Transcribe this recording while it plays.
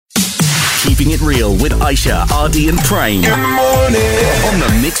Keeping it real with Aishah, Ardy and Prem. Good morning. On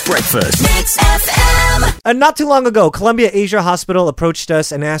the Mixed Breakfast. Mix FM. And not too long ago, Columbia Asia Hospital approached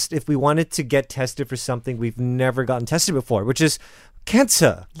us and asked if we wanted to get tested for something we've never gotten tested before, which is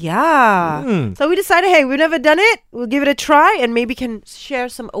cancer. Yeah. So we decided, hey, we've never done it. We'll give it a try and maybe can share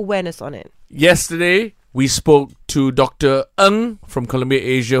some awareness on it. Yesterday, we spoke to Dr. Ng from Columbia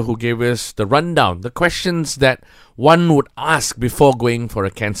Asia, who gave us the rundown, the questions that one would ask before going for a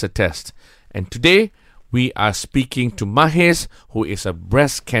cancer test. And today, we are speaking to Mahes, who is a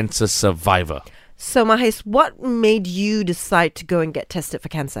breast cancer survivor. So Mahes, what made you decide to go and get tested for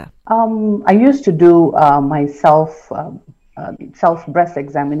cancer? I used to do my self breast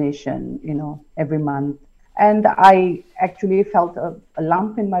examination, every month. And I actually felt a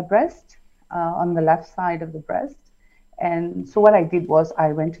lump in my breast, on the left side of the breast. And so what I did was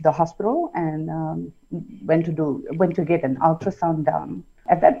I went to the hospital and went to get an ultrasound done.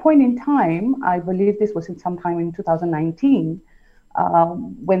 At that point in time, I believe this was sometime in 2019,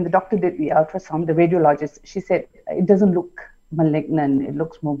 when the doctor did the ultrasound, the radiologist, she said, it doesn't look malignant, it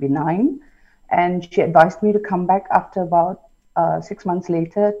looks more benign. And she advised me to come back after about 6 months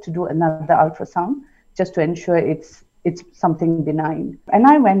later to do another ultrasound, just to ensure it's something benign. And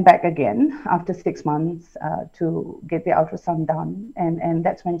I went back again after 6 months to get the ultrasound done. And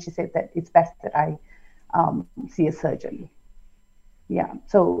that's when she said that it's best that I see a surgeon. Yeah,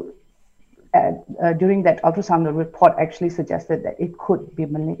 so during that ultrasound, the report actually suggested that it could be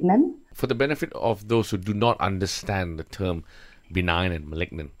malignant. For the benefit of those who do not understand the term benign and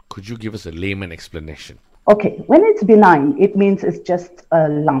malignant, could you give us a layman explanation? Okay, when it's benign, it means it's just a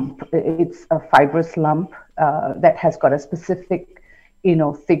lump. It's a fibrous lump that has got a specific,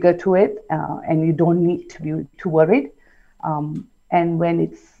 figure to it, and you don't need to be too worried. And when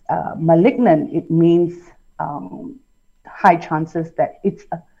it's malignant, it means high chances that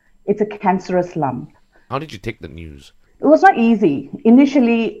it's a cancerous lump. How did you take the news? It was not easy.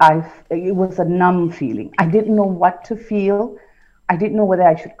 Initially, it was a numb feeling. I didn't know what to feel. I didn't know whether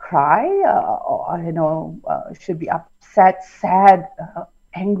I should cry or should be upset, sad,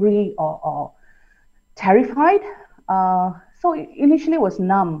 angry, or terrified. So initially it was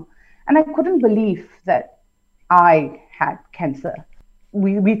numb. And I couldn't believe that I had cancer.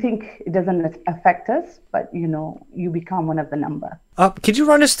 We think it doesn't affect us, but, you become one of the number. Could you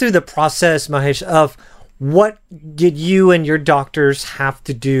run us through the process, Mahesh, of what did you and your doctors have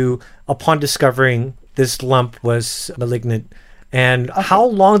to do upon discovering this lump was malignant? And how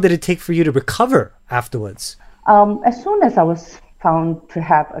long did it take for you to recover afterwards? As soon as I was found to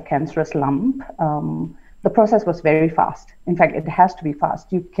have a cancerous lump, the process was very fast. In fact, it has to be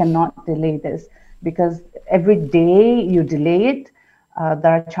fast. You cannot delay this because every day you delay it,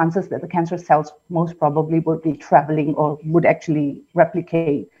 there are chances that the cancerous cells most probably would be traveling or would actually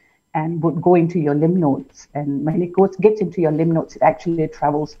replicate and would go into your lymph nodes. And when it gets into your lymph nodes, it actually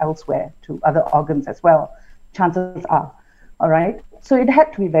travels elsewhere to other organs as well. Chances are. All right. So it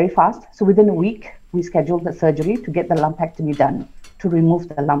had to be very fast. So within a week, we scheduled the surgery to get the lumpectomy done to remove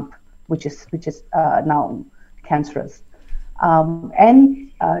the lump, which is now cancerous.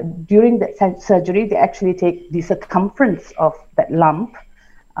 And during the surgery, they actually take the circumference of that lump,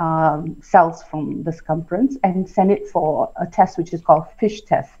 cells from the circumference, and send it for a test which is called FISH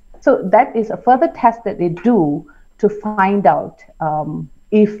test. So that is a further test that they do to find out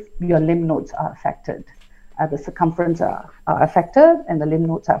if your lymph nodes are affected. The circumference are affected and the lymph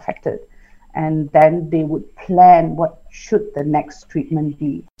nodes are affected. And then they would plan what should the next treatment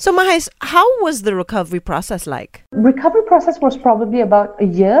be. So Mahes, how was the recovery process like? Recovery process was probably about a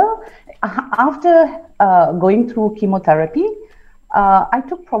year. After going through chemotherapy, I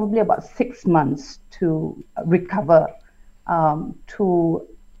took probably about 6 months to recover, to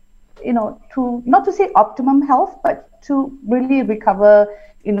not to say optimum health, but to really recover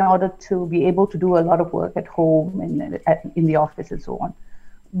in order to be able to do a lot of work at home and in the office and so on.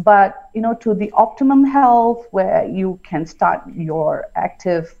 But, to the optimum health where you can start your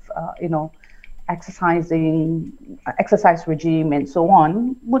active, exercise regime and so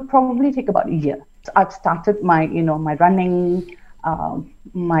on would probably take about a year. So I've started my, my running,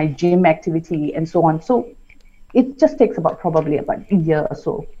 my gym activity and so on. So it just takes probably about a year or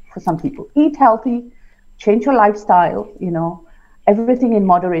so for some people. Eat healthy, change your lifestyle, everything in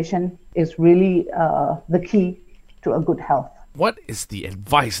moderation is really the key to a good health. What is the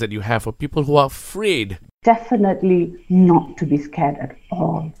advice that you have for people who are afraid? Definitely not to be scared at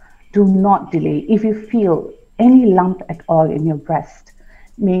all. Do not delay. If you feel any lump at all in your breast,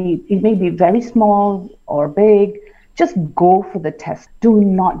 it may be very small or big, just go for the test. Do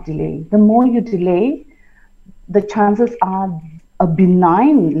not delay. The more you delay, the chances are a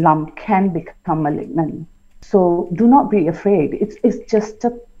benign lump can become malignant. So do not be afraid. It's just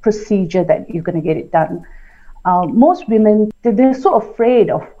a procedure that you're going to get it done. Most women, they're so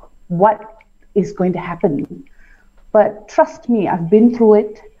afraid of what is going to happen. But trust me, I've been through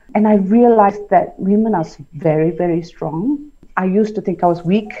it, and I realized that women are very, very strong. I used to think I was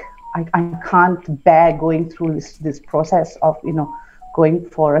weak. I can't bear going through this process of, going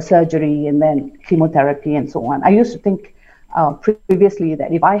for a surgery and then chemotherapy and so on. I used to think previously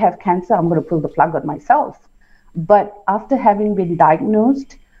that if I have cancer, I'm going to pull the plug on myself. But after having been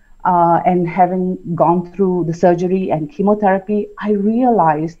diagnosed and having gone through the surgery and chemotherapy, I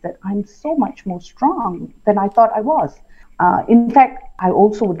realized that I'm so much more strong than I thought I was. In fact, I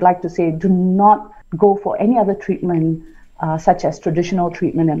also would like to say, do not go for any other treatment such as traditional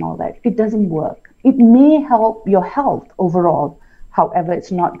treatment and all that. It doesn't work. It may help your health overall. However,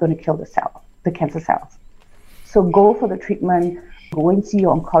 it's not going to kill the cancer cells. So go for the treatment, go and see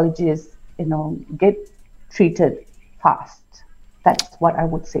your oncologist, get treated fast. That's what I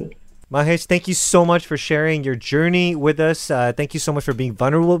would say. Mahes, thank you so much for sharing your journey with us. Thank you so much for being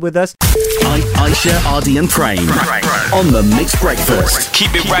vulnerable with us. Aishah, Ardy and Prem on the Mixed Breakfast.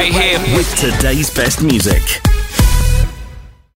 Keep it right here with today's best music.